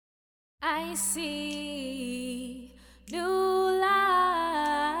I see new life.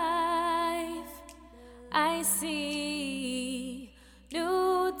 I see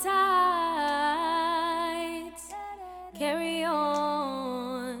new tides. Carry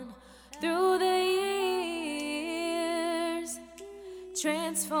on through the years.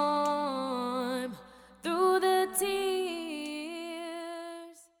 Transform through the tears.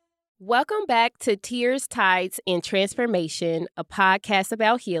 Welcome back to Tears, Tides, and Transformation, a podcast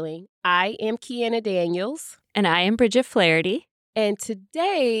about healing. I am Kiana Daniels. And I am Bridget Flaherty. And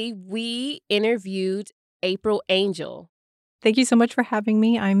today we interviewed April Angel. Thank you so much for having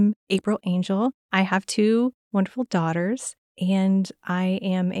me. I'm April Angel. I have two wonderful daughters, and I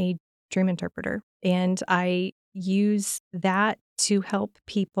am a dream interpreter. And I use that to help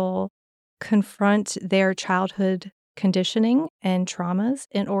people confront their childhood conditioning and traumas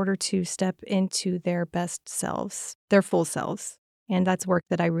in order to step into their best selves, their full selves. And that's work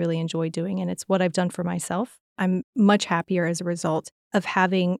that I really enjoy doing. And it's what I've done for myself. I'm much happier as a result of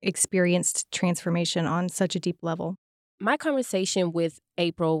having experienced transformation on such a deep level. My conversation with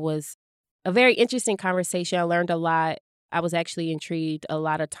April was a very interesting conversation. I learned a lot. I was actually intrigued a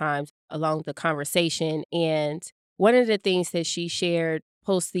lot of times along the conversation. And one of the things that she shared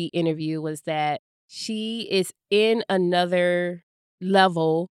post the interview was that she is in another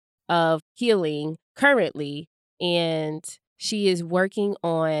level of healing currently, and she is working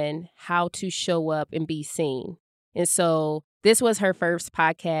on how to show up and be seen. And so this was her first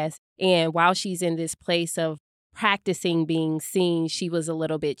podcast. And while she's in this place of practicing being seen, she was a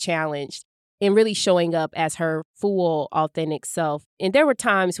little bit challenged in really showing up as her full, authentic self. And there were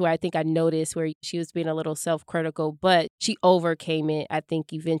times where I think I noticed where she was being a little self-critical, but she overcame it, I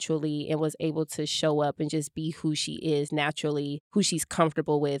think, eventually, and was able to show up and just be who she is naturally, who she's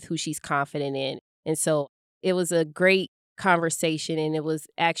comfortable with, who she's confident in. And so it was a great conversation, and it was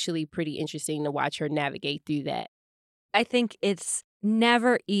actually pretty interesting to watch her navigate through that. I think it's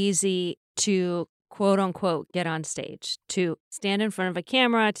never easy to quote unquote get on stage, to stand in front of a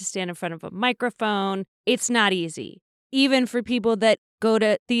camera, to stand in front of a microphone. It's not easy. Even for people that go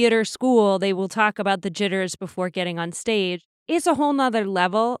to theater school, they will talk about the jitters before getting on stage. It's a whole nother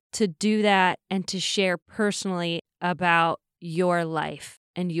level to do that and to share personally about your life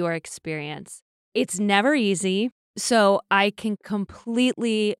and your experience. It's never easy. So I can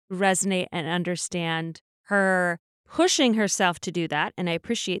completely resonate and understand her pushing herself to do that. And I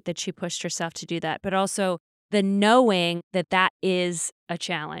appreciate that she pushed herself to do that, but also the knowing that that is a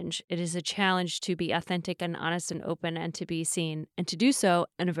challenge. It is a challenge to be authentic and honest and open and to be seen and to do so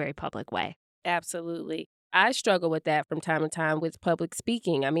in a very public way. Absolutely. I struggle with that from time to time with public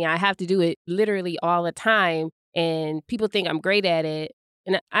speaking. I mean, I have to do it literally all the time, and people think I'm great at it.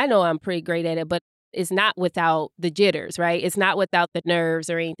 And I know I'm pretty great at it, but it's not without the jitters, right? It's not without the nerves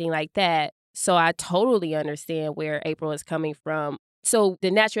or anything like that. So I totally understand where April is coming from. So the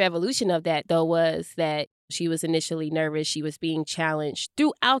natural evolution of that, though, was that she was initially nervous. She was being challenged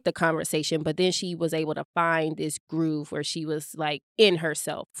throughout the conversation, but then she was able to find this groove where she was like in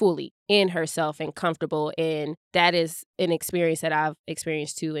herself, fully in herself and comfortable. And that is an experience that I've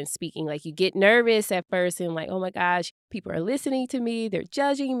experienced too in speaking. Like you get nervous at first and like, oh my gosh, people are listening to me, they're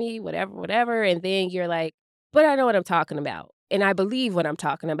judging me, whatever. And then you're like, but I know what I'm talking about. And I believe what I'm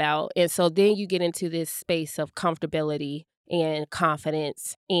talking about. And so then you get into this space of comfortability and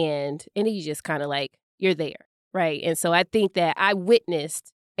confidence. And then you just kind of like, you're there, right? And so I think that I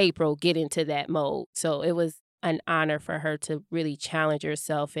witnessed April get into that mode. So it was an honor for her to really challenge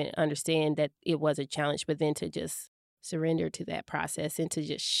herself and understand that it was a challenge, but then to just surrender to that process and to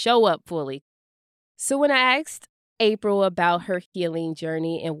just show up fully. So when I asked April about her healing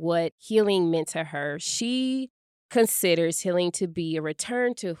journey and what healing meant to her, she considers healing to be a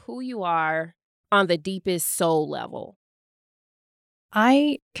return to who you are on the deepest soul level.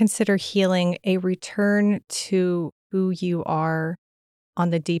 I consider healing a return to who you are on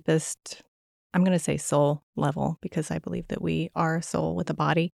the deepest, I'm going to say soul level, because I believe that we are a soul with a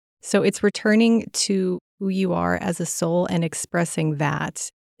body. So it's returning to who you are as a soul and expressing that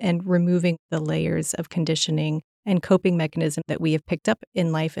and removing the layers of conditioning and coping mechanism that we have picked up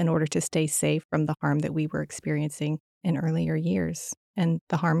in life in order to stay safe from the harm that we were experiencing in earlier years. And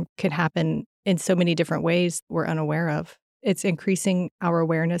the harm could happen in so many different ways we're unaware of. It's increasing our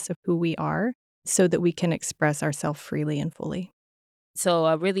awareness of who we are so that we can express ourselves freely and fully. So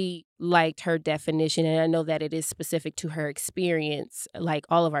I really liked her definition, and I know that it is specific to her experience, like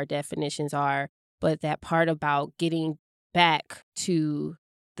all of our definitions are, but that part about getting back to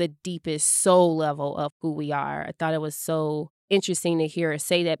the deepest soul level of who we are. I thought it was so interesting to hear her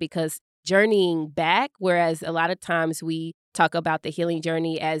say that, because journeying back, whereas a lot of times we talk about the healing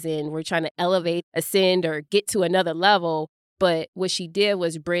journey as in we're trying to elevate, ascend, or get to another level. But what she did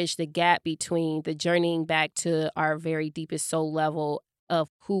was bridge the gap between the journeying back to our very deepest soul level of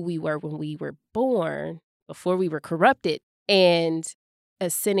who we were when we were born, before we were corrupted, and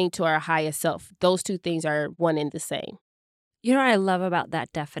ascending to our highest self. Those two things are one and the same. You know what I love about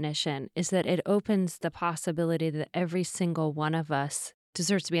that definition is that it opens the possibility that every single one of us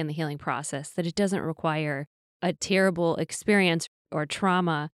deserves to be in the healing process, that it doesn't require a terrible experience or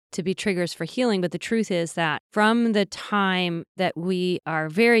trauma to be triggers for healing. But the truth is that from the time that we are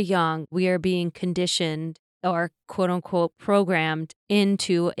very young, we are being conditioned or quote unquote programmed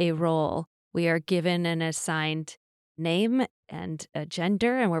into a role. We are given an assigned name and a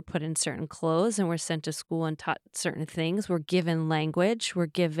gender, and we're put in certain clothes, and we're sent to school and taught certain things. We're given language, we're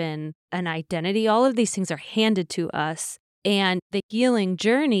given an identity. All of these things are handed to us. And the healing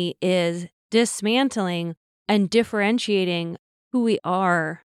journey is dismantling and differentiating who we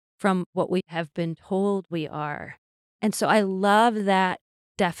are from what we have been told we are. And so I love that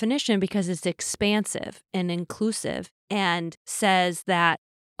definition because it's expansive and inclusive and says that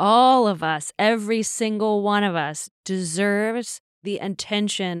all of us, every single one of us, deserves the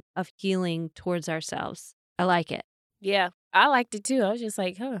intention of healing towards ourselves. I like it. Yeah, I liked it too. I was just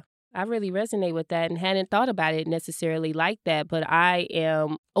like, I really resonate with that and hadn't thought about it necessarily like that. But I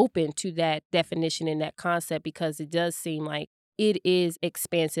am open to that definition and that concept because it does seem like it is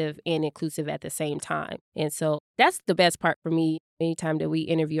expansive and inclusive at the same time. And so that's the best part for me anytime that we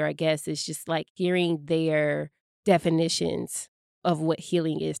interview our guests is just like hearing their definitions of what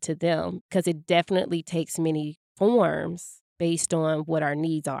healing is to them, because it definitely takes many forms based on what our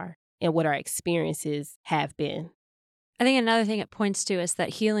needs are and what our experiences have been. I think another thing it points to is that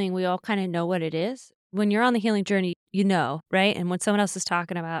healing, we all kind of know what it is. When you're on the healing journey, you know, right? And when someone else is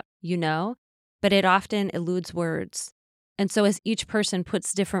talking about, you know, but it often eludes words. And so as each person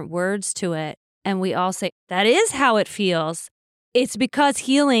puts different words to it, and we all say, that is how it feels, it's because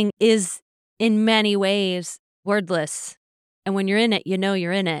healing is in many ways wordless. And when you're in it, you know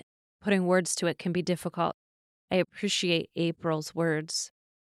you're in it. Putting words to it can be difficult. I appreciate April's words.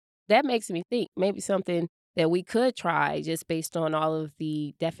 That makes me think maybe something that we could try just based on all of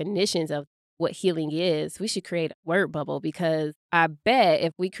the definitions of what healing is. We should create a word bubble, because I bet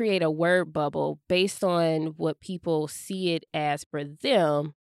if we create a word bubble based on what people see it as for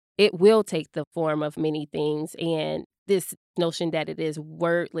them, it will take the form of many things. And this notion that it is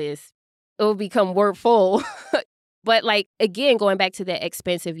wordless, it will become wordful. But like, again, going back to that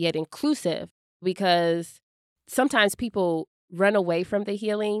expansive yet inclusive, because sometimes people run away from the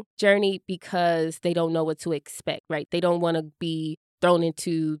healing journey because they don't know what to expect, right? They don't want to be thrown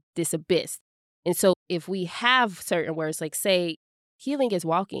into this abyss. And so if we have certain words, like say, healing is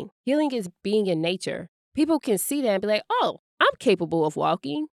walking, healing is being in nature, people can see that and be like, oh, I'm capable of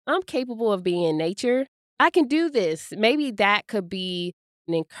walking. I'm capable of being in nature. I can do this. Maybe that could be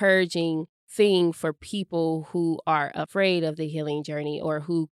an encouraging thing for people who are afraid of the healing journey or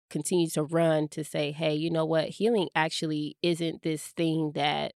who continue to run to say, hey, you know what? Healing actually isn't this thing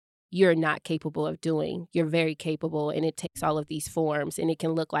that you're not capable of doing. You're very capable, and it takes all of these forms, and it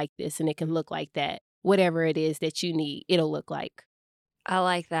can look like this and it can look like that. Whatever it is that you need, it'll look like. I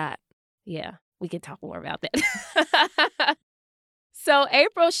like that. Yeah, we can talk more about that. So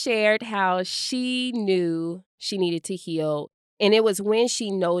April shared how she knew she needed to heal, and it was when she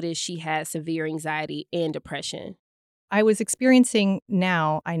noticed she had severe anxiety and depression. I was experiencing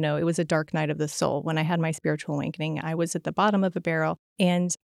now, I know it was a dark night of the soul. When I had my spiritual awakening, I was at the bottom of a barrel,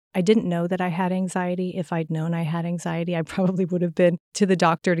 and I didn't know that I had anxiety. If I'd known I had anxiety, I probably would have been to the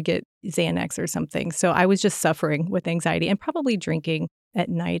doctor to get Xanax or something. So I was just suffering with anxiety and probably drinking at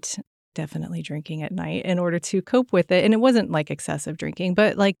night, definitely drinking at night in order to cope with it. And it wasn't like excessive drinking,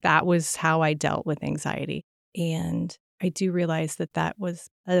 but like that was how I dealt with anxiety. And I do realize that that was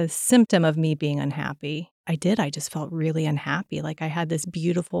a symptom of me being unhappy. I just felt really unhappy. Like I had this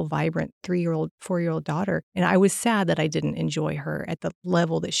beautiful, vibrant 3-year-old, 4-year-old daughter, and I was sad that I didn't enjoy her at the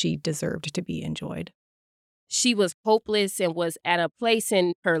level that she deserved to be enjoyed. She was hopeless and was at a place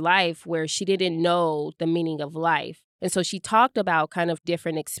in her life where she didn't know the meaning of life. And so she talked about kind of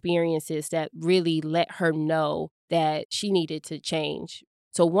different experiences that really let her know that she needed to change.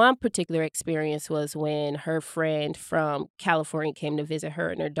 So one particular experience was when her friend from California came to visit her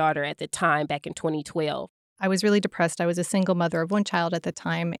and her daughter at the time back in 2012. I was really depressed. I was a single mother of one child at the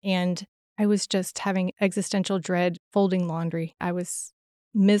time, and I was just having existential dread folding laundry. I was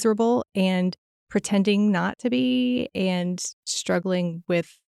miserable and pretending not to be and struggling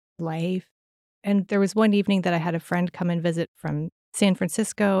with life. And there was one evening that I had a friend come and visit from San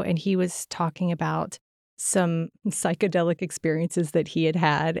Francisco, and he was talking about some psychedelic experiences that he had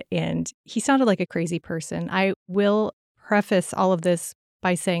had, and he sounded like a crazy person. I will preface all of this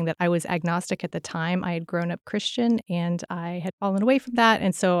by saying that I was agnostic at the time. I had grown up Christian and I had fallen away from that,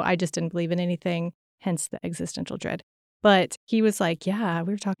 and so I just didn't believe in anything, hence the existential dread. But he was like, yeah,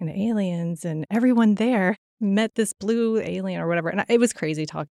 we were talking to aliens and everyone there met this blue alien or whatever. And it was crazy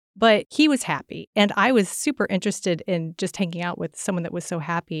talk. But he was happy. And I was super interested in just hanging out with someone that was so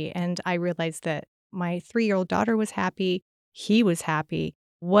happy. And I realized that my 3-year-old daughter was happy. He was happy.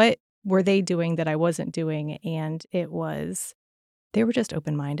 What were they doing that I wasn't doing? And they were just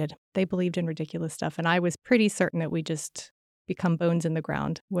open-minded. They believed in ridiculous stuff. And I was pretty certain that we just become bones in the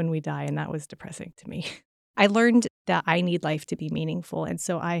ground when we die. And that was depressing to me. I learned that I need life to be meaningful. And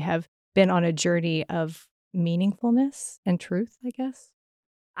so I have been on a journey of meaningfulness and truth, I guess.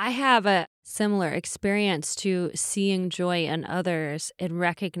 I have a similar experience to seeing joy in others and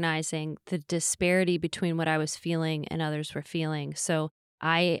recognizing the disparity between what I was feeling and others were feeling. So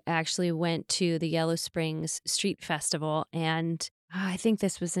I actually went to the Yellow Springs Street Festival, and I think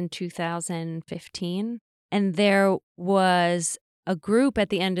this was in 2015. And there was a group at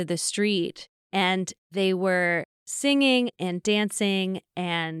the end of the street, and they were singing and dancing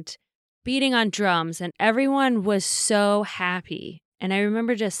and beating on drums, and everyone was so happy. And I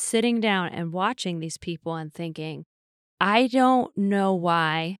remember just sitting down and watching these people and thinking, I don't know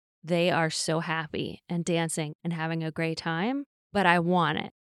why they are so happy and dancing and having a great time, but I want it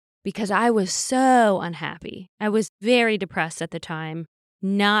because I was so unhappy. I was very depressed at the time,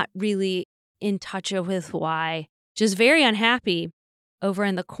 not really in touch with why, just very unhappy over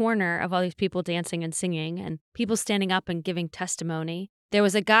in the corner of all these people dancing and singing and people standing up and giving testimony. There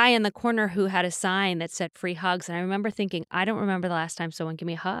was a guy in the corner who had a sign that said free hugs. And I remember thinking, I don't remember the last time someone gave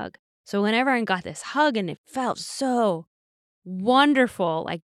me a hug. So whenever I got this hug, and it felt so wonderful,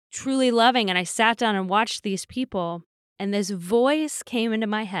 like truly loving. And I sat down and watched these people, and this voice came into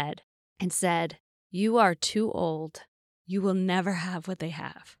my head and said, you are too old. You will never have what they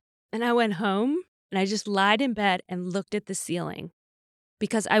have. And I went home and I just lied in bed and looked at the ceiling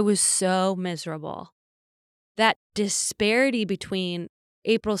because I was so miserable. That disparity between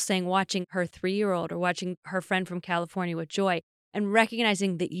April saying watching her 3-year-old or watching her friend from California with joy and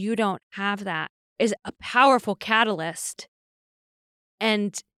recognizing that you don't have that is a powerful catalyst.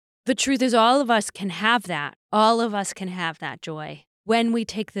 And the truth is all of us can have that. All of us can have that joy. When we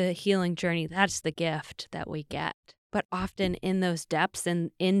take the healing journey, that's the gift that we get. But often in those depths and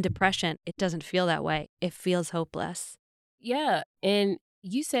in depression, it doesn't feel that way. It feels hopeless. Yeah. And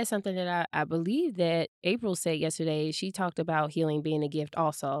you said something that I believe that April said yesterday. She talked about healing being a gift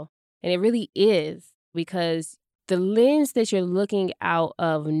also. And it really is, because the lens that you're looking out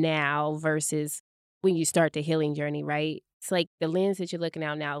of now versus when you start the healing journey, right? It's like the lens that you're looking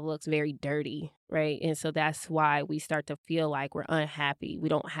out now looks very dirty, right? And so that's why we start to feel like we're unhappy. We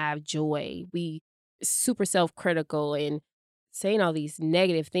don't have joy. We super self-critical and saying all these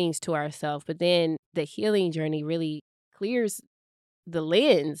negative things to ourselves. But then the healing journey really clears the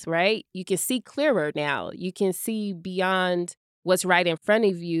lens, right? You can see clearer now. You can see beyond what's right in front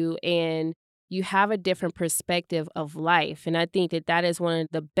of you, and you have a different perspective of life. And I think that that is one of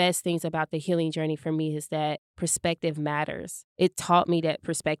the best things about the healing journey for me, is that perspective matters. It taught me that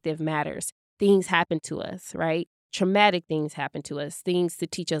perspective matters. Things happen to us, right? Traumatic things happen to us, things to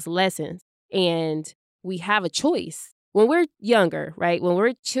teach us lessons. And we have a choice. When we're younger, right? When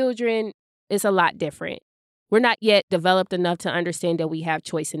we're children, it's a lot different. We're not yet developed enough to understand that we have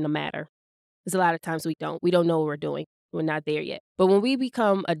choice in the matter. Because a lot of times we don't. We don't know what we're doing. We're not there yet. But when we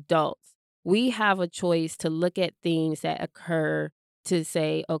become adults, we have a choice to look at things that occur to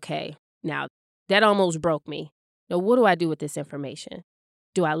say, okay, now that almost broke me. Now, what do I do with this information?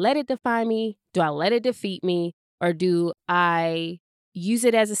 Do I let it define me? Do I let it defeat me? Or do I use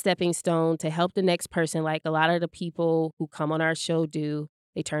it as a stepping stone to help the next person, like a lot of the people who come on our show do?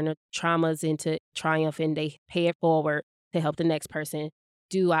 They turn their traumas into triumph and they pay it forward to help the next person.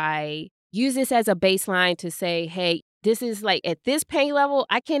 Do I use this as a baseline to say, hey, this is like at this pain level,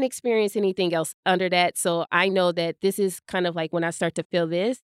 I can't experience anything else under that. So I know that this is kind of like when I start to feel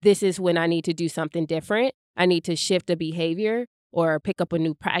this is when I need to do something different. I need to shift a behavior or pick up a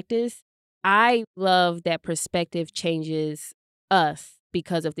new practice. I love that perspective changes us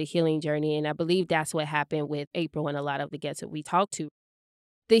because of the healing journey. And I believe that's what happened with April and a lot of the guests that we talked to.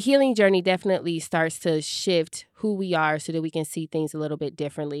 The healing journey definitely starts to shift who we are so that we can see things a little bit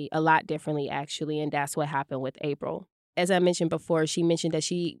differently, a lot differently, actually. And that's what happened with April. As I mentioned before, she mentioned that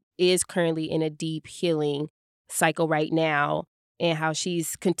she is currently in a deep healing cycle right now, and how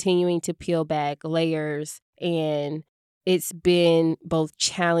she's continuing to peel back layers and it's been both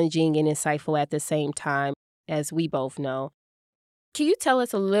challenging and insightful at the same time, as we both know. Can you tell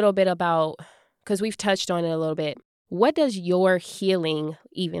us a little bit about, because we've touched on it a little bit, what does your healing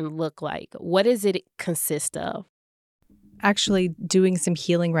even look like? What does it consist of? Actually doing some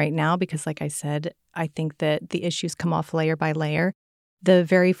healing right now because, like I said, I think that the issues come off layer by layer. The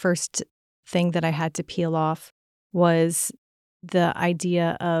very first thing that I had to peel off was the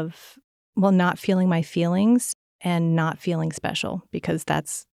idea of, not feeling my feelings and not feeling special, because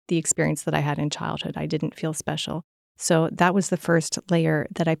that's the experience that I had in childhood. I didn't feel special. So that was the first layer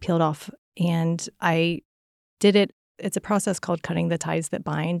that I peeled off, and I did it. It's a process called cutting the ties that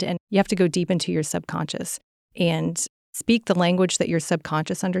bind, and you have to go deep into your subconscious and speak the language that your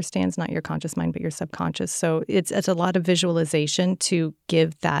subconscious understands, not your conscious mind, but your subconscious. So it's a lot of visualization to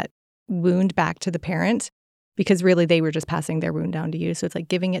give that wound back to the parent, because really they were just passing their wound down to you. So it's like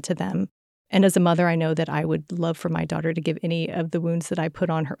giving it to them. And as a mother, I know that I would love for my daughter to give any of the wounds that I put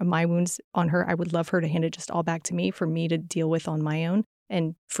on her, my wounds on her. I would love her to hand it just all back to me for me to deal with on my own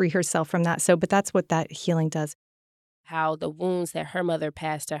and free herself from that. So, but that's what that healing does. How the wounds that her mother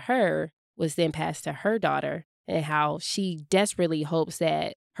passed to her was then passed to her daughter, and how she desperately hopes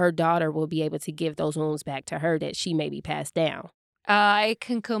that her daughter will be able to give those wounds back to her that she may be passed down. I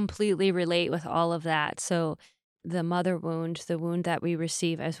can completely relate with all of that. So the mother wound, the wound that we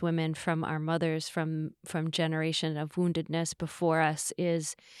receive as women from our mothers, from generation of woundedness before us,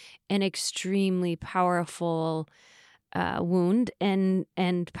 is an extremely powerful wound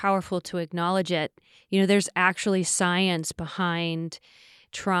and powerful to acknowledge it. There's actually science behind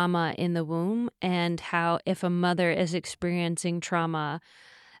trauma in the womb, and how if a mother is experiencing trauma,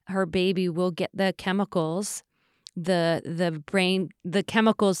 her baby will get the chemicals, the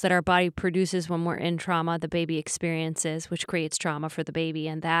chemicals that our body produces when we're in trauma, the baby experiences, which creates trauma for the baby.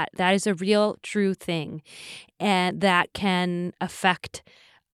 And that is a real, true thing, and that can affect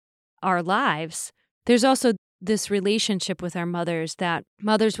our lives. There's also this relationship with our mothers, that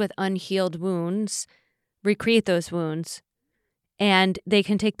mothers with unhealed wounds recreate those wounds. And they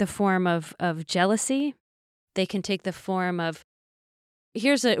can take the form of jealousy. They can take the form of,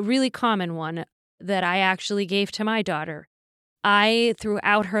 here's a really common one that I actually gave to my daughter. I,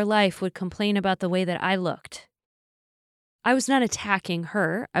 throughout her life, would complain about the way that I looked. I was not attacking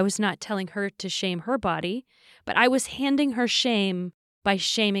her. I was not telling her to shame her body, but I was handing her shame by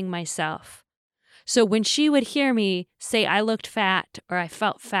shaming myself. So when she would hear me say I looked fat, or I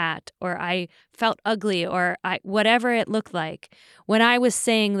felt fat, or I felt ugly, or whatever it looked like, when I was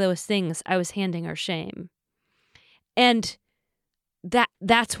saying those things, I was handing her shame. And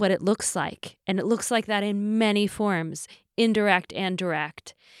that's what it looks like. And it looks like that in many forms, indirect and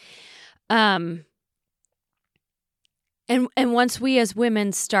direct. And once we as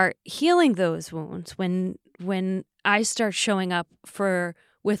women start healing those wounds, when I start showing up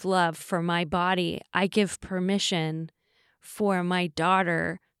with love for my body, I give permission for my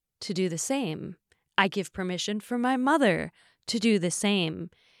daughter to do the same. I give permission for my mother to do the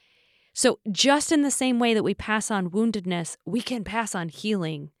same. So just in the same way that we pass on woundedness, we can pass on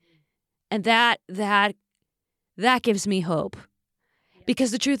healing. And that gives me hope.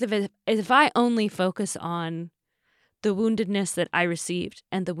 Because the truth of it is, if I only focus on the woundedness that I received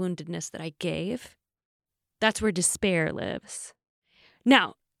and the woundedness that I gave, that's where despair lives.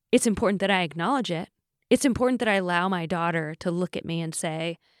 Now, it's important that I acknowledge it. It's important that I allow my daughter to look at me and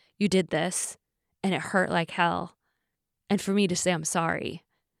say, you did this, and it hurt like hell. And for me to say, I'm sorry,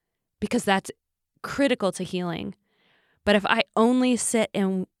 because that's critical to healing. But if I only sit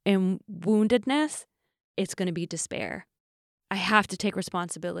in woundedness, it's going to be despair. I have to take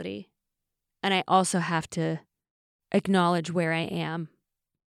responsibility. And I also have to acknowledge where I am.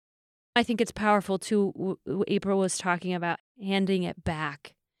 I think it's powerful, too, April was talking about handing it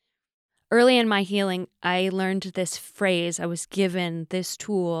back. Early in my healing, I learned this phrase. I was given this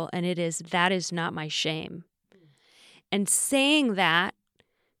tool, and it is, that is not my shame. And saying that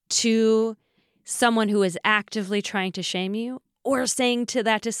to someone who is actively trying to shame you, or saying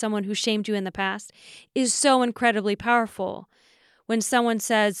that to someone who shamed you in the past, is so incredibly powerful. When someone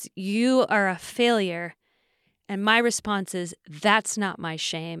says, you are a failure, and my response is, that's not my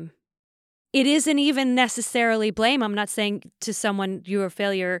shame. It isn't even necessarily blame. I'm not saying to someone, you're a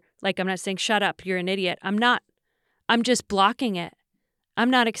failure. Like, I'm not saying, shut up, you're an idiot. I'm not. I'm just blocking it. I'm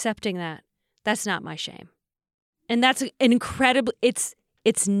not accepting that. That's not my shame. And that's an incredible, it's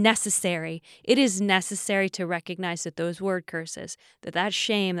necessary. It is necessary to recognize that those word curses, that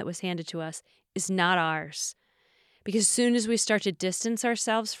shame that was handed to us is not ours. Because as soon as we start to distance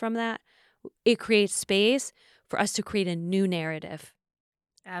ourselves from that, it creates space for us to create a new narrative.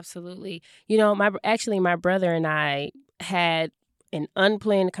 Absolutely. My brother and I had an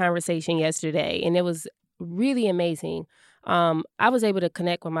unplanned conversation yesterday, and it was really amazing. I was able to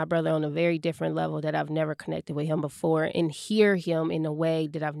connect with my brother on a very different level that I've never connected with him before, and hear him in a way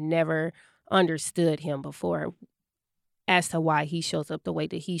that I've never understood him before, as to why he shows up the way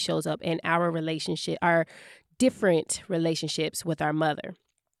that he shows up, and our different relationships with our mother.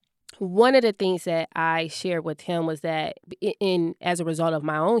 One of the things that I shared with him was that, as a result of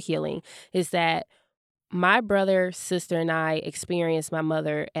my own healing, is that my brother, sister, and I experienced my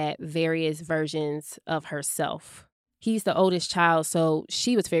mother at various versions of herself. He's the oldest child, so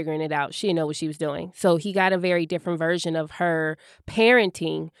she was figuring it out. She didn't know what she was doing. So he got a very different version of her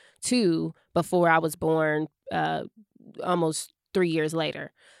parenting too before I was born, almost 3 years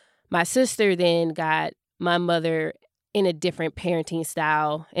later. My sister then got my mother in a different parenting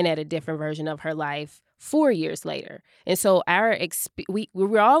style and at a different version of her life 4 years later. And so we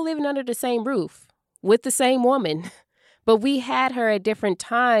were all living under the same roof with the same woman, but we had her at different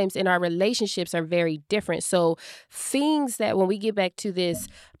times, and our relationships are very different. So things that, when we get back to this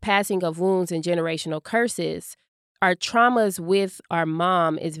passing of wounds and generational curses, our traumas with our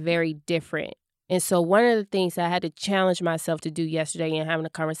mom is very different. And so one of the things I had to challenge myself to do yesterday in having a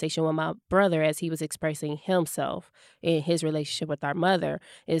conversation with my brother as he was expressing himself in his relationship with our mother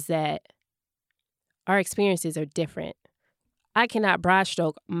is that our experiences are different. I cannot broad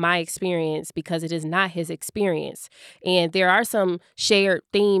stroke my experience because it is not his experience. And there are some shared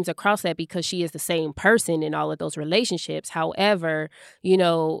themes across that because she is the same person in all of those relationships. However,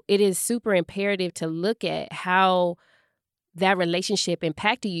 it is super imperative to look at how that relationship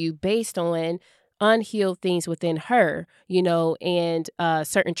impacted you based on unhealed things within her, and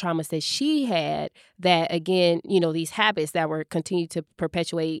certain traumas that she had that, again, these habits that were continued to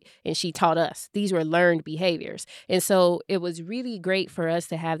perpetuate, and she taught us. These were learned behaviors. And so it was really great for us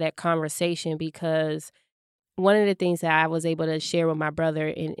to have that conversation, because one of the things that I was able to share with my brother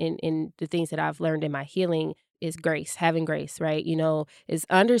in the things that I've learned in my healing is grace, having grace, right? Is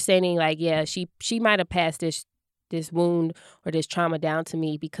understanding, like, yeah, she might have passed this wound or this trauma down to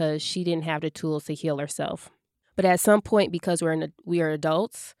me because she didn't have the tools to heal herself. But at some point, because we are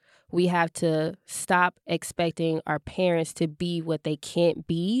adults, we have to stop expecting our parents to be what they can't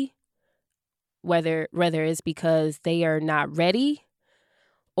be, whether it's because they are not ready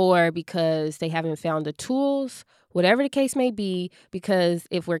or because they haven't found the tools, whatever the case may be, because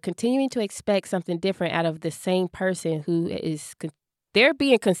if we're continuing to expect something different out of the same person who is, they're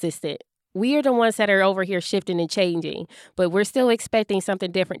being consistent. We are the ones that are over here shifting and changing, but we're still expecting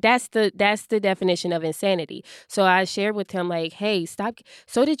something different. That's the definition of insanity. So I shared with him, like, hey, stop,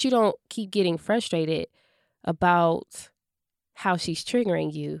 so that you don't keep getting frustrated about how she's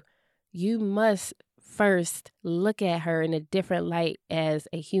triggering you. You must first look at her in a different light as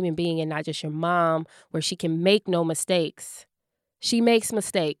a human being and not just your mom, where she can make no mistakes. She makes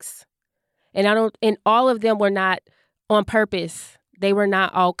mistakes. And all of them were not on purpose. They were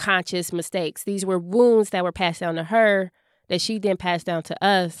not all conscious mistakes. These were wounds that were passed down to her that she then passed down to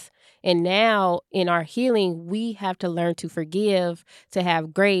us. And now in our healing, we have to learn to forgive, to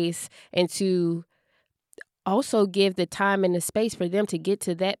have grace, and to also give the time and the space for them to get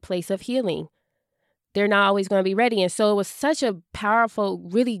to that place of healing. They're not always going to be ready. And so it was such a powerful,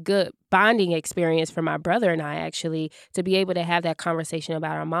 really good bonding experience for my brother and I, actually, to be able to have that conversation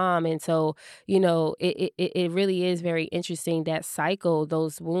about our mom. And so, it really is very interesting, that cycle,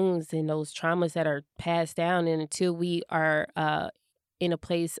 those wounds and those traumas that are passed down. And until we are in a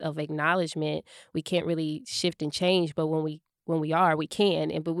place of acknowledgement, we can't really shift and change. But when we are, we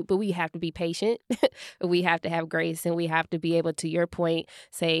can. But we have to be patient. We have to have grace, and we have to be able, to your point,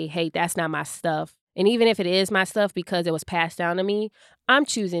 say, hey, that's not my stuff. And even if it is my stuff because it was passed down to me, I'm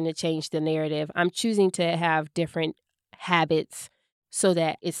choosing to change the narrative. I'm choosing to have different habits so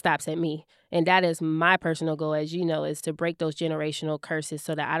that it stops at me. And that is my personal goal, as you know, is to break those generational curses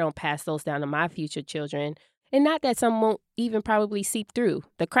so that I don't pass those down to my future children. And not that some won't even probably seep through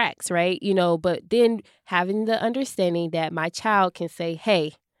the cracks, right? But then having the understanding that my child can say,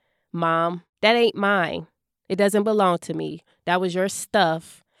 hey, Mom, that ain't mine. It doesn't belong to me. That was your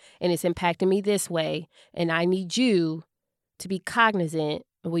stuff. And it's impacting me this way. And I need you to be cognizant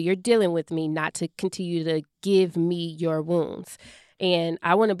when you're dealing with me, not to continue to give me your wounds. And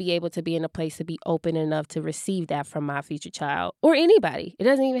I want to be able to be in a place to be open enough to receive that from my future child, or anybody. It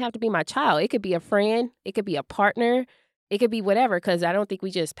doesn't even have to be my child. It could be a friend. It could be a partner. It could be whatever, because I don't think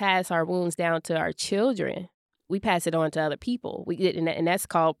we just pass our wounds down to our children. We pass it on to other people. And that's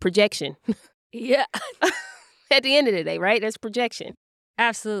called projection. Yeah. At the end of the day, right? That's projection.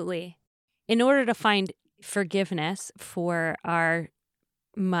 Absolutely. In order to find forgiveness for our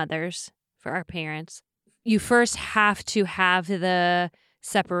mothers, for our parents, you first have to have the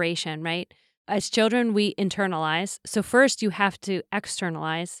separation, right? As children, we internalize. So first you have to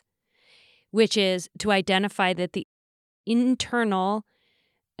externalize, which is to identify that the internal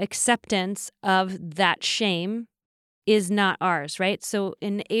acceptance of that shame is not ours, right? So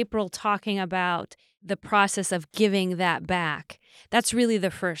in April, talking about the process of giving that back, that's really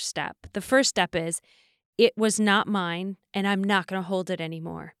the first step. The first step is, it was not mine, and I'm not going to hold it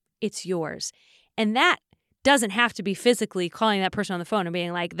anymore. It's yours. And that doesn't have to be physically calling that person on the phone and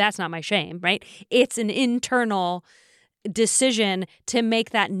being like, that's not my shame, right? It's an internal decision to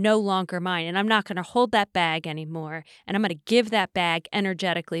make that no longer mine. And I'm not going to hold that bag anymore. And I'm going to give that bag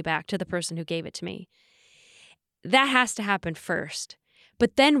energetically back to the person who gave it to me. That has to happen first.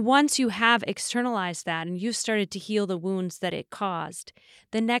 But then once you have externalized that and you've started to heal the wounds that it caused,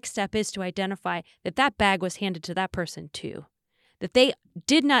 the next step is to identify that that bag was handed to that person too. That they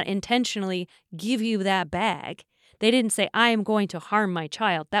did not intentionally give you that bag. They didn't say, I am going to harm my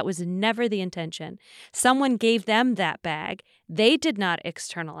child. That was never the intention. Someone gave them that bag. They did not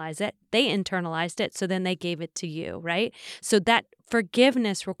externalize it. They internalized it, so then they gave it to you, right? So that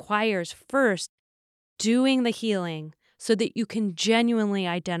forgiveness requires first doing the healing so that you can genuinely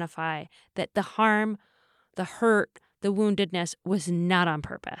identify that the harm, the hurt, the woundedness was not on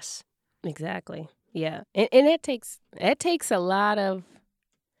purpose. Exactly. Yeah. And it takes a lot of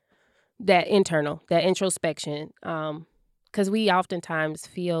that introspection. Because we oftentimes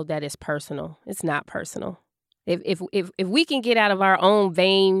feel that it's personal. It's not personal. If we can get out of our own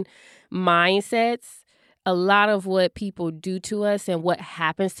vain mindsets, a lot of what people do to us and what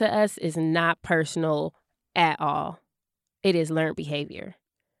happens to us is not personal at all. It is learned behavior.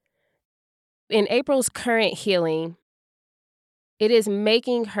 In April's current healing, it is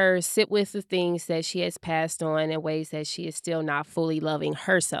making her sit with the things that she has passed on in ways that she is still not fully loving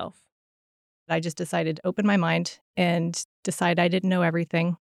herself. I just decided to open my mind and decide I didn't know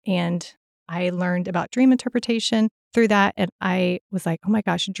everything. And I learned about dream interpretation through that. And I was like, oh my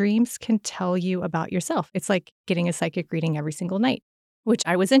gosh, dreams can tell you about yourself. It's like getting a psychic reading every single night, which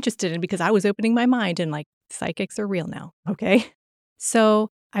I was interested in because I was opening my mind and like, psychics are real now. Okay. So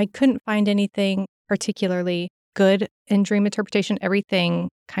I couldn't find anything particularly good in dream interpretation. Everything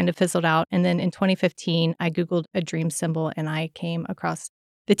kind of fizzled out. And then in 2015, I Googled a dream symbol and I came across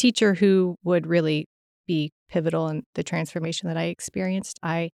the teacher who would really be pivotal in the transformation that I experienced.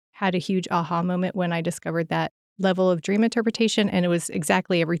 I had a huge aha moment when I discovered that level of dream interpretation, and it was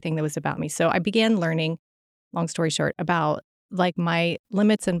exactly everything that was about me. So I began learning, long story short, about like my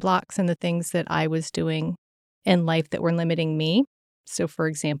limits and blocks and the things that I was doing in life that were limiting me. So for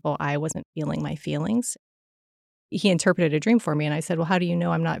example, I wasn't feeling my feelings. He interpreted a dream for me and I said, well, how do you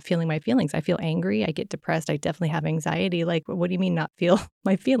know I'm not feeling my feelings? I feel angry. I get depressed. I definitely have anxiety. Like, what do you mean not feel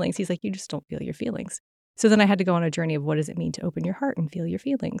my feelings? He's like, you just don't feel your feelings. So then I had to go on a journey of what does it mean to open your heart and feel your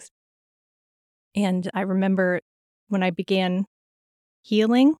feelings? And I remember when I began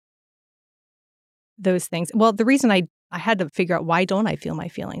healing those things. Well, the reason I had to figure out why don't I feel my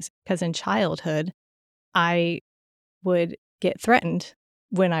feelings? Because in childhood, I would get threatened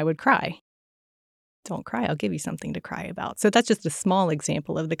when I would cry. Don't cry, I'll give you something to cry about. So that's just a small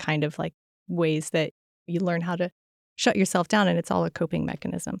example of the kind of like ways that you learn how to shut yourself down, and it's all a coping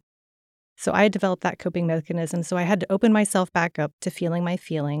mechanism. So I had developed that coping mechanism. So I had to open myself back up to feeling my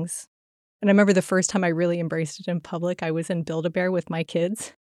feelings. And I remember the first time I really embraced it in public, I was in Build-A-Bear with my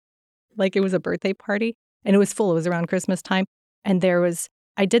kids. Like it was a birthday party and it was full. It was around Christmas time. And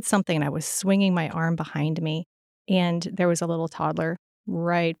I did something and I was swinging my arm behind me and there was a little toddler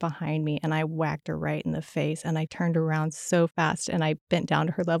right behind me and I whacked her right in the face and I turned around so fast and I bent down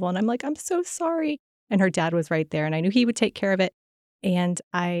to her level and I'm like, I'm so sorry. And her dad was right there and I knew he would take care of it. And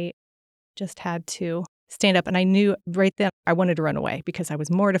I just had to stand up and I knew right then I wanted to run away because I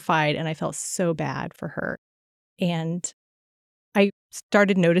was mortified and I felt so bad for her. And I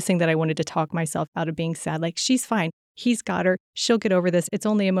started noticing that I wanted to talk myself out of being sad. Like, she's fine. He's got her. She'll get over this. It's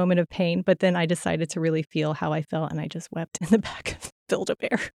only a moment of pain. But then I decided to really feel how I felt and I just wept in the back of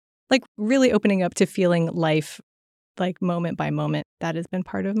Build-A-Bear. Like really opening up to feeling life like moment by moment. That has been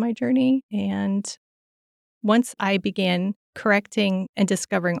part of my journey. And once I began correcting and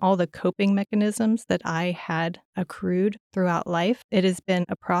discovering all the coping mechanisms that I had accrued throughout life, it has been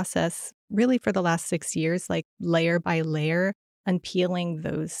a process really for the last 6 years, like layer by layer, unpeeling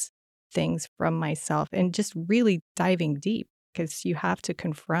those things from myself and just really diving deep because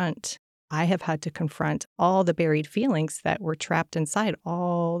I have had to confront all the buried feelings that were trapped inside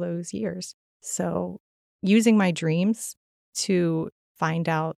all those years. So using my dreams to find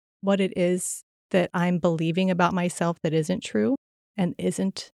out what it is that I'm believing about myself that isn't true and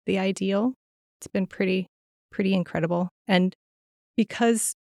isn't the ideal. It's been pretty incredible. And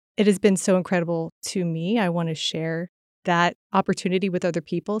because it has been so incredible to me, I want to share that opportunity with other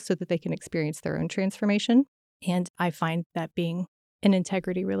people so that they can experience their own transformation. And I find that being in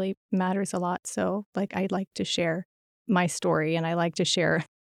integrity really matters a lot. So I'd like to share my story, and I like to share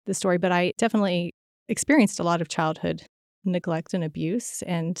the story, but I definitely experienced a lot of childhood neglect and abuse,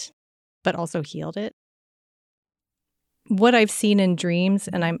 but also healed it. What I've seen in dreams,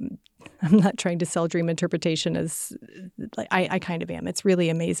 and I'm not trying to sell dream interpretation as I kind of am. It's really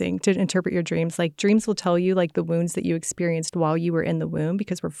amazing to interpret your dreams. Dreams will tell you the wounds that you experienced while you were in the womb,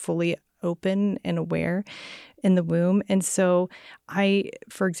 because we're fully open and aware in the womb. And so I,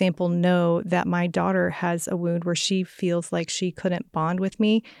 for example, know that my daughter has a wound where she feels like she couldn't bond with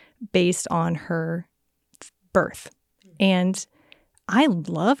me based on her birth. And I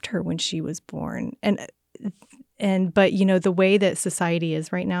loved her when she was born. But the way that society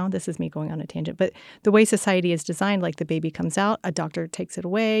is right now, this is me going on a tangent, but the way society is designed, the baby comes out, a doctor takes it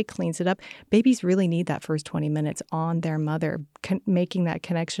away, cleans it up. Babies really need that first 20 minutes on their mother, making that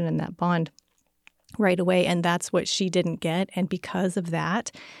connection and that bond right away. And that's what she didn't get. And because of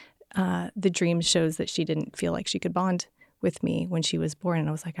that, the dream shows that she didn't feel like she could bond with me when she was born. And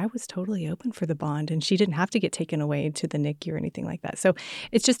I was like, I was totally open for the bond, and she didn't have to get taken away to the NICU or anything like that. So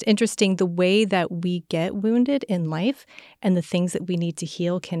it's just interesting the way that we get wounded in life, and the things that we need to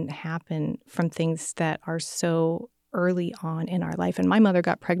heal can happen from things that are so early on in our life. And my mother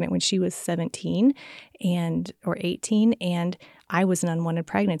got pregnant when she was 17 or 18, and I was an unwanted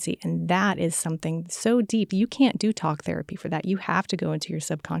pregnancy. And that is something so deep. You can't do talk therapy for that. You have to go into your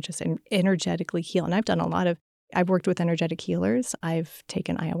subconscious and energetically heal. And I've worked with energetic healers. I've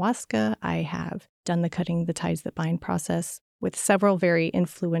taken ayahuasca. I have done the cutting the ties that bind process with several very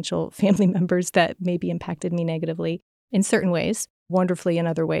influential family members that maybe impacted me negatively in certain ways, wonderfully in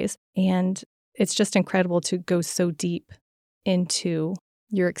other ways. And it's just incredible to go so deep into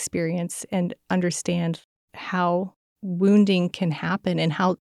your experience and understand how wounding can happen and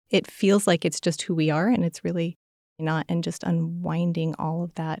how it feels like it's just who we are, and it's really not, and just unwinding all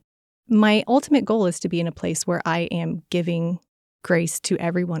of that. My ultimate goal is to be in a place where I am giving grace to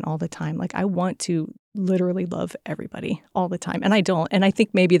everyone all the time. I want to literally love everybody all the time. And I don't. And I think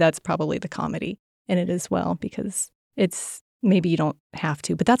maybe that's probably the comedy in it as well, because it's maybe you don't have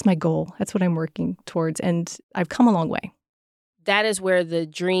to, but that's my goal. That's what I'm working towards. And I've come a long way. That is where the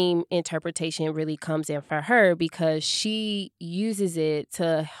dream interpretation really comes in for her, because she uses it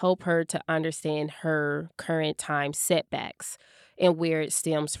to help her to understand her current time setbacks and where it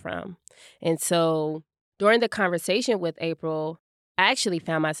stems from. And so during the conversation with April, I actually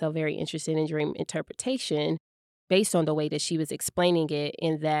found myself very interested in dream interpretation based on the way that she was explaining it,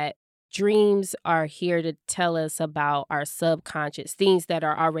 in that dreams are here to tell us about our subconscious, things that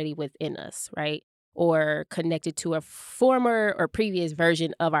are already within us, right? Or connected to a former or previous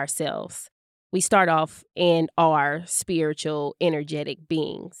version of ourselves. We start off and are spiritual, energetic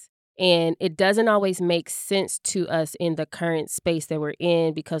beings. And it doesn't always make sense to us in the current space that we're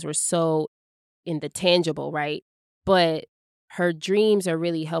in, because we're so in the tangible, right? But her dreams are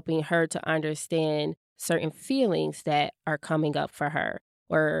really helping her to understand certain feelings that are coming up for her,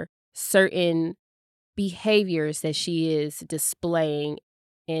 or certain behaviors that she is displaying.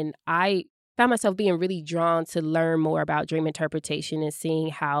 And I found myself being really drawn to learn more about dream interpretation and seeing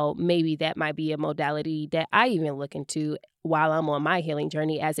how maybe that might be a modality that I even look into while I'm on my healing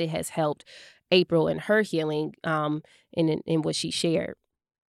journey, as it has helped April in her healing in what she shared.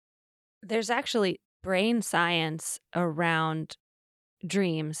 There's actually brain science around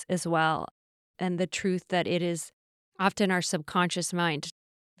dreams as well, and the truth that it is often our subconscious mind.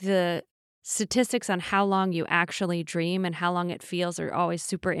 The statistics on how long you actually dream and how long it feels are always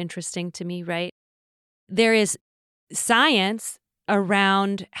super interesting to me, right? There is science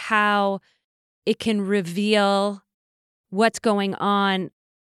around how it can reveal what's going on.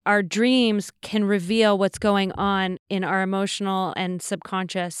 Our dreams can reveal what's going on in our emotional and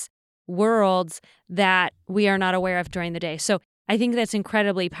subconscious worlds that we are not aware of during the day. So I think that's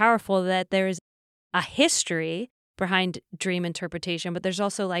incredibly powerful that there is a history behind dream interpretation, but there's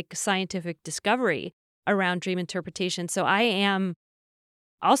also scientific discovery around dream interpretation. So I am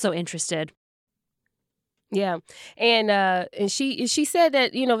also interested. Yeah. And she said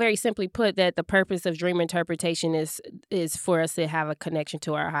that, very simply put, that the purpose of dream interpretation is for us to have a connection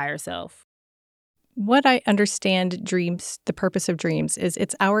to our higher self. What I understand dreams, the purpose of dreams, is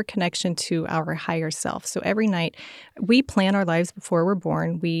it's our connection to our higher self. So every night we plan our lives before we're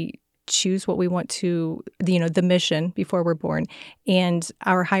born. We choose what we want to, the mission before we're born. And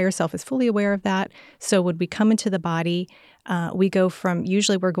our higher self is fully aware of that. So when we come into the body,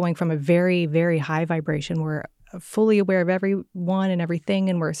 usually we're going from a very, very high vibration. We're fully aware of everyone and everything,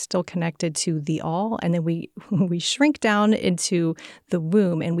 and we're still connected to the all. And then we shrink down into the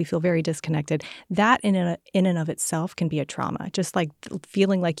womb and we feel very disconnected. That in and of itself can be a trauma, just like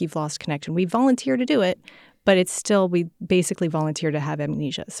feeling like you've lost connection. We volunteer to do it, but it's still, we basically volunteer to have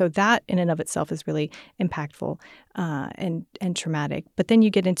amnesia. So that in and of itself is really impactful and traumatic. But then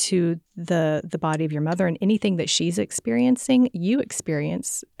you get into the body of your mother, and anything that she's experiencing, you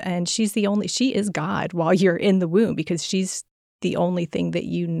experience. And she is God while you're in the womb, because she's the only thing that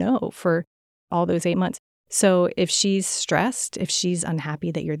you know for all those 8 months. So if she's stressed, if she's unhappy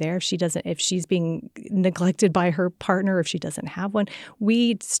that you're there, if she's being neglected by her partner, if she doesn't have one,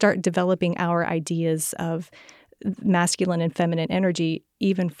 we start developing our ideas of masculine and feminine energy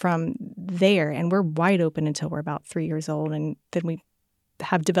even from there. And we're wide open until we're about 3 years old. And then we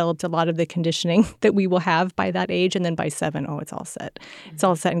have developed a lot of the conditioning that we will have by that age. And then by 7, it's all set. It's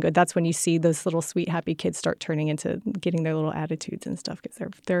all set and good. That's when you see those little sweet, happy kids start turning into getting their little attitudes and stuff, because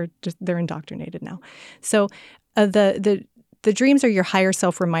they're indoctrinated now. So the dreams are your higher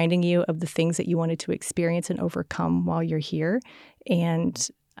self reminding you of the things that you wanted to experience and overcome while you're here, and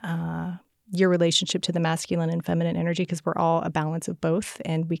your relationship to the masculine and feminine energy, because we're all a balance of both,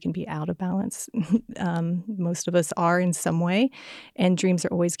 and we can be out of balance. Most of us are in some way, and dreams are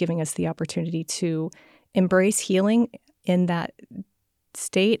always giving us the opportunity to embrace healing in that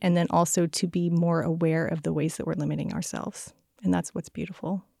state, and then also to be more aware of the ways that we're limiting ourselves. And that's what's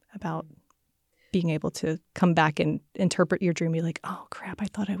beautiful about being able to come back and interpret your dream and be like, oh, crap, I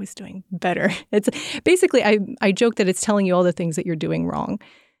thought I was doing better. It's basically, I joke that it's telling you all the things that you're doing wrong.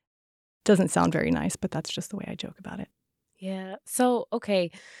 Doesn't sound very nice, but that's just the way I joke about it. Yeah. So, okay.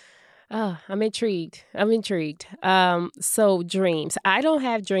 I'm intrigued. So dreams. I don't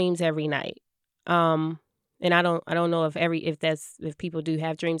have dreams every night. And I don't know if people do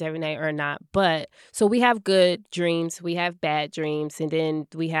have dreams every night or not. But so we have good dreams, we have bad dreams, and then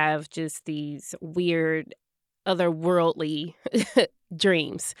we have just these weird otherworldly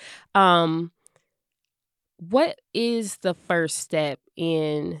dreams. What is the first step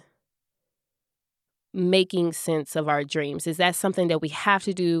in making sense of our dreams? Is that something that we have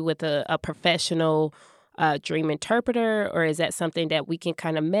to do with a professional dream interpreter, or is that something that we can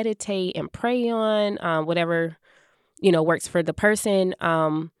kind of meditate and pray on, whatever, works for the person?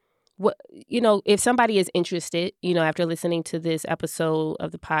 If somebody is interested, after listening to this episode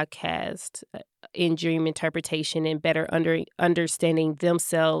of the podcast in dream interpretation and better understanding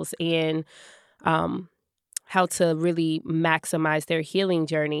themselves and how to really maximize their healing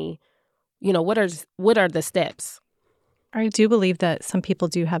journey, what are the steps? I do believe that some people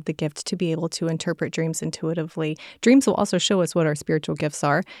do have the gift to be able to interpret dreams intuitively. Dreams will also show us what our spiritual gifts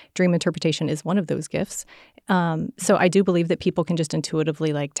are. Dream interpretation is one of those gifts. So I do believe that people can just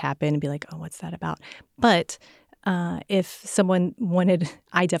intuitively tap in and be like, oh, what's that about? But if someone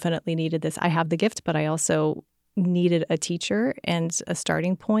I definitely needed this. I have the gift, but I also needed a teacher and a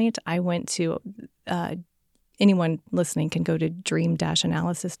starting point. I went to anyone listening can go to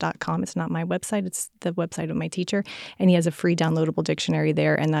dream-analysis.com. It's not my website. It's the website of my teacher. And he has a free downloadable dictionary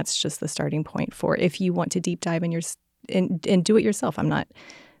there. And that's just the starting point for if you want to deep dive in and do it yourself. I'm not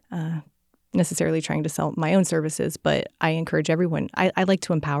necessarily trying to sell my own services, but I encourage everyone. I like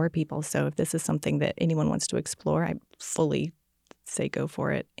to empower people. So if this is something that anyone wants to explore, I fully say go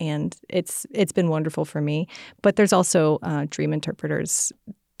for it. And it's been wonderful for me. But there's also dream interpreters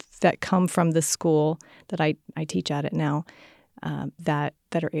that come from the school that I teach at it now, that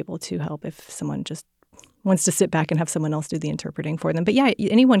are able to help if someone just wants to sit back and have someone else do the interpreting for them. But yeah,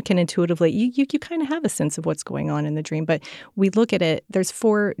 anyone can intuitively, you kind of have a sense of what's going on in the dream. But we look at it, there's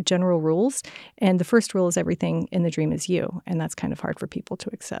 4 general rules. And the first rule is everything in the dream is you. And that's kind of hard for people to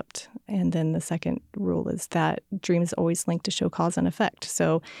accept. And then the second rule is that dream is always linked to show cause and effect.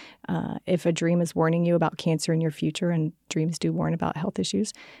 So if a dream is warning you about cancer in your future, and dreams do warn about health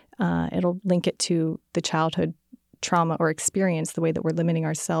issues, it'll link it to the childhood trauma or experience, the way that we're limiting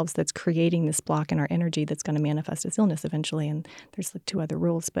ourselves, that's creating this block in our energy that's going to manifest as illness eventually. And there's 2 other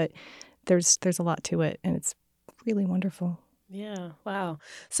rules, but there's a lot to it, and it's really wonderful. Yeah. Wow.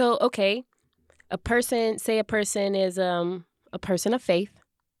 So, okay, a person is a person of faith,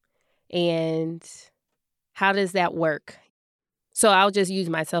 and how does that work? So I'll just use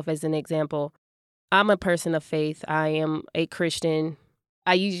myself as an example. I'm a person of faith. I am a Christian.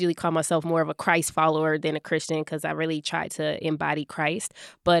 I usually call myself more of a Christ follower than a Christian, because I really try to embody Christ.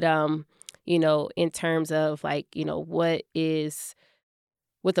 But, in terms of what is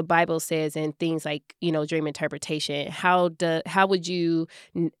what the Bible says and things like, dream interpretation. How would you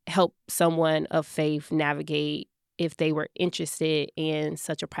help someone of faith navigate if they were interested in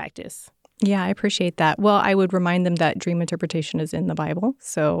such a practice? Yeah, I appreciate that. Well, I would remind them that dream interpretation is in the Bible.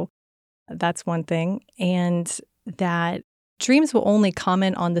 So that's one thing. And that dreams will only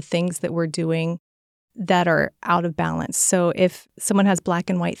comment on the things that we're doing that are out of balance. So if someone has black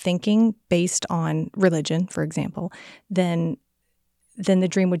and white thinking based on religion, for example, then the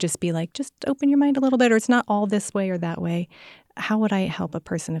dream would just be like, just open your mind a little bit, or it's not all this way or that way. How would I help a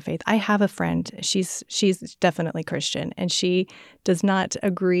person of faith? I have a friend. She's definitely Christian, and she does not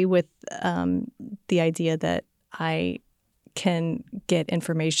agree with the idea that I can get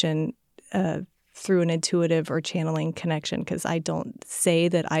information through an intuitive or channeling connection, because I don't say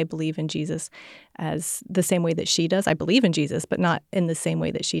that I believe in Jesus as the same way that she does. I believe in Jesus, but not in the same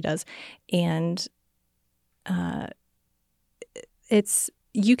way that she does. And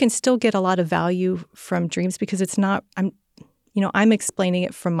you can still get a lot of value from dreams, because it's not, I'm explaining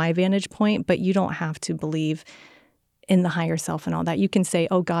it from my vantage point, but you don't have to believe in the higher self and all that. You can say,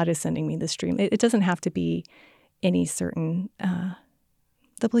 oh, God is sending me this dream. It doesn't have to be any certain,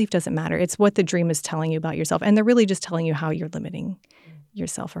 the belief doesn't matter. It's what the dream is telling you about yourself. And they're really just telling you how you're limiting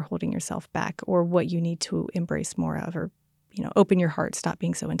yourself or holding yourself back, or what you need to embrace more of, or, open your heart, stop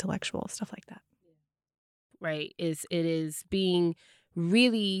being so intellectual, stuff like that. Right. It is being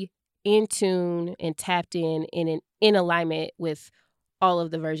really in tune and tapped in alignment with all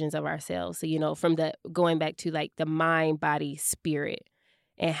of the versions of ourselves. So, from going back to like the mind, body, spirit,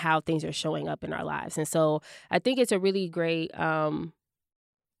 and how things are showing up in our lives. And so I think it's a really great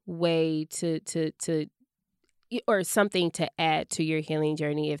way to or something to add to your healing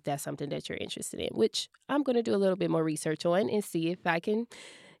journey, if that's something that you're interested in, which I'm going to do a little bit more research on and see if I can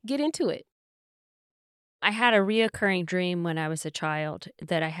get into it. I had a reoccurring dream when I was a child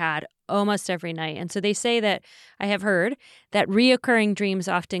that I had almost every night. And so they say that, I have heard that reoccurring dreams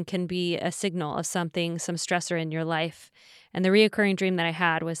often can be a signal of something, some stressor in your life. And the reoccurring dream that I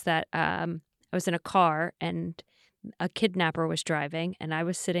had was that I was in a car and a kidnapper was driving, and I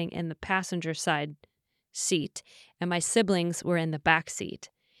was sitting in the passenger side seat, and my siblings were in the back seat.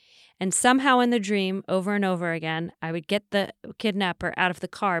 And somehow in the dream, over and over again, I would get the kidnapper out of the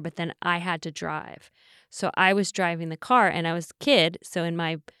car, but then I had to drive. So I was driving the car, and I was a kid. So in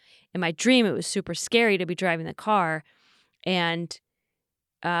my dream, it was super scary to be driving the car, and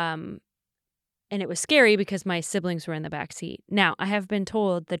it was scary because my siblings were in the back seat. Now, I have been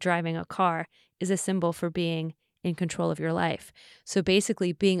told that driving a car is a symbol for being in control of your life. So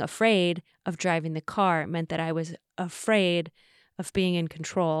basically, being afraid of driving the car meant that I was afraid of being in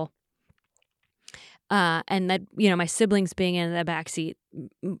control. And that, my siblings being in the backseat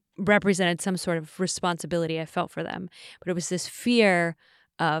represented some sort of responsibility I felt for them. But it was this fear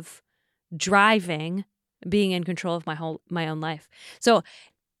of driving, being in control of my own life. So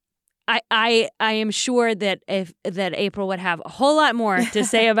I am sure that that April would have a whole lot more to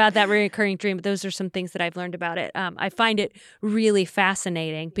say about that recurring dream, but those are some things that I've learned about it. I find it really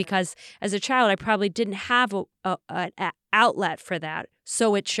fascinating because as a child, I probably didn't have an outlet for that,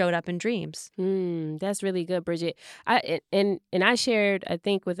 so it showed up in dreams. That's really good, Bridget. I shared, I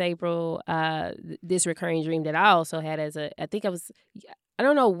think, with April this recurring dream that I also had I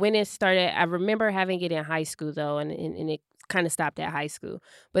don't know when it started. I remember having it in high school though, and it kind of stopped at high school.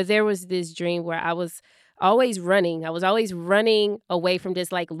 But there was this dream where I was always running. I was always running away from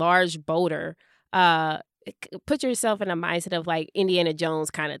this like large boulder. Put yourself in a mindset of like Indiana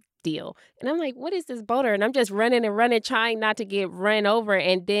Jones kind of deal. And I'm like, what is this boulder? And I'm just running and running, trying not to get run over.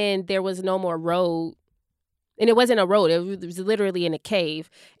 And then there was no more road. And it wasn't a road. It was literally in a cave.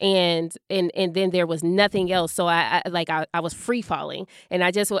 And then there was nothing else. So I was free falling. And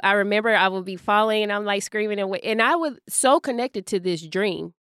I remember I would be falling and I'm like screaming and I was so connected to this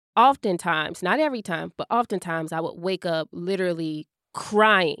dream. Oftentimes, not every time, but oftentimes I would wake up literally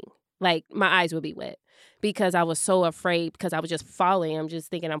crying. Like my eyes would be wet because I was so afraid because I was just falling. I'm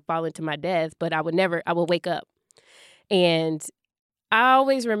just thinking I'm falling to my death, but I would wake up. And I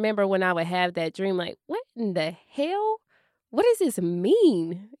always remember when I would have that dream, like, what in the hell? What does this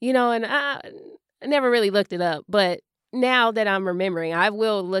mean? And I never really looked it up. But now that I'm remembering, I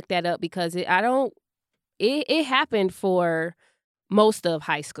will look that up because it happened for most of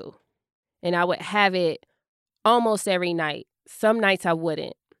high school. And I would have it almost every night. Some nights I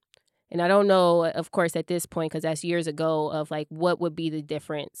wouldn't. And I don't know, of course, at this point, because that's years ago, of like what would be the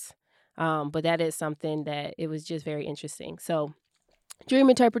difference. But that is something that it was just very interesting. So Dream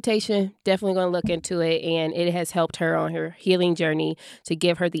interpretation, definitely going to look into it. And it has helped her on her healing journey to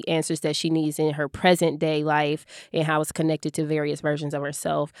give her the answers that she needs in her present day life and how it's connected to various versions of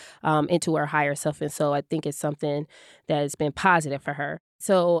herself, into her higher self. And so I think it's something that has been positive for her.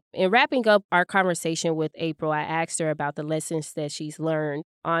 So in wrapping up our conversation with April, I asked her about the lessons that she's learned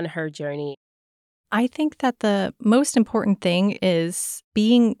on her journey. I think that the most important thing is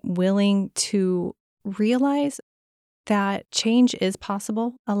being willing to realize that change is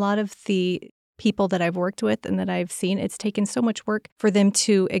possible. A lot of the people that I've worked with and that I've seen, it's taken so much work for them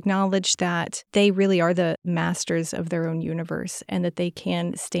to acknowledge that they really are the masters of their own universe and that they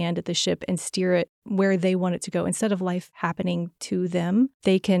can stand at the ship and steer it where they want it to go. Instead of life happening to them,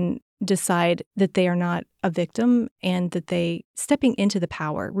 they can decide that they are not a victim and that they stepping into the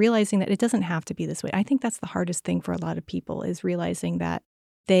power, realizing that it doesn't have to be this way. I think that's the hardest thing for a lot of people is realizing that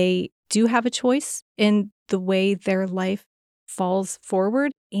they do have a choice in the way their life falls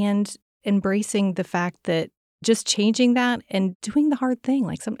forward and embracing the fact that just changing that and doing the hard thing.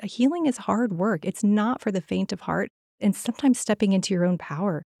 Like healing is hard work. It's not for the faint of heart. And sometimes stepping into your own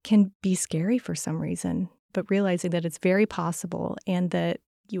power can be scary for some reason, but realizing that it's very possible and that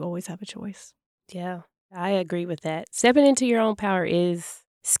you always have a choice. Yeah, I agree with that. Stepping into your own power is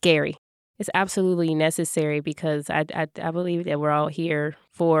scary. It's absolutely necessary because I believe that we're all here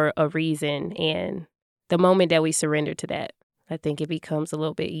for a reason. And the moment that we surrender to that, I think it becomes a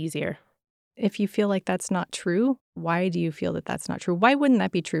little bit easier. If you feel like that's not true, why do you feel that that's not true? Why wouldn't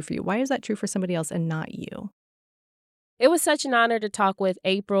that be true for you? Why is that true for somebody else and not you? It was such an honor to talk with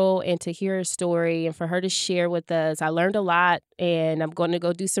April and to hear her story and for her to share with us. I learned a lot and I'm going to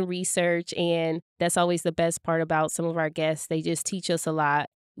go do some research. And that's always the best part about some of our guests. They just teach us a lot.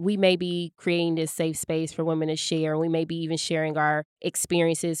 We may be creating this safe space for women to share. We may be even sharing our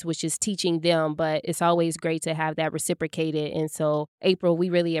experiences, which is teaching them, but it's always great to have that reciprocated. And so, April, we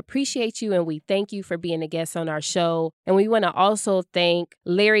really appreciate you and we thank you for being a guest on our show. And we want to also thank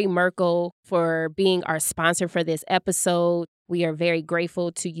Larry Merkel for being our sponsor for this episode. We are very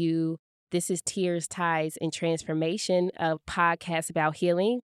grateful to you. This is Tears, Ties, and Transformation, a podcast about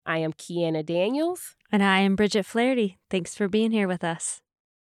healing. I am Kiana Daniels. And I am Bridget Flaherty. Thanks for being here with us.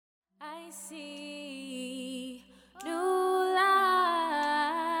 I see new life.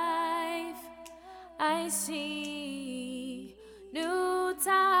 I see new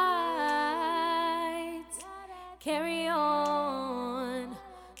tides. Carry on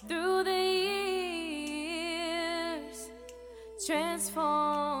through the years.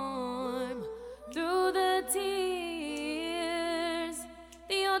 Transform through the tears.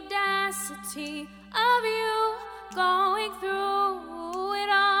 The audacity of you going through it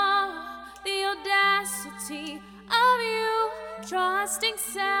all. The audacity of you trusting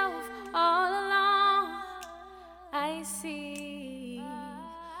self all along. I see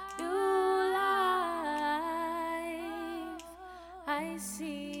new life. I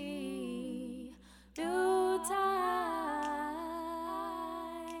see